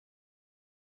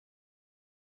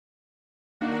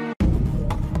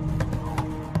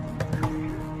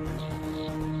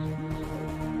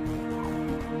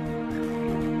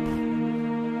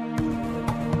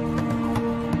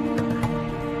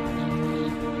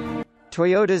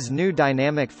Toyota's new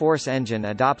dynamic force engine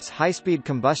adopts high-speed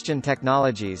combustion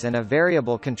technologies and a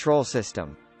variable control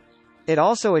system. It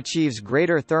also achieves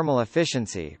greater thermal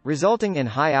efficiency, resulting in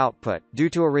high output, due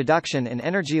to a reduction in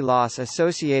energy loss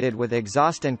associated with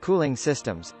exhaust and cooling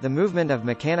systems, the movement of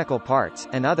mechanical parts,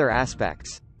 and other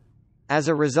aspects. As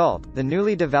a result, the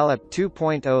newly developed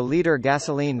 2.0-liter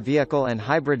gasoline vehicle and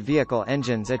hybrid vehicle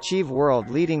engines achieve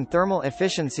world-leading thermal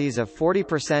efficiencies of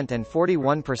 40% and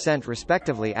 41%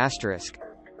 respectively.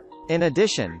 In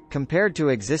addition, compared to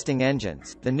existing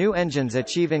engines, the new engines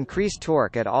achieve increased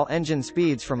torque at all engine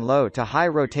speeds from low to high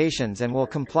rotations and will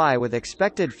comply with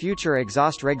expected future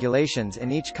exhaust regulations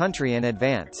in each country in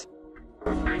advance.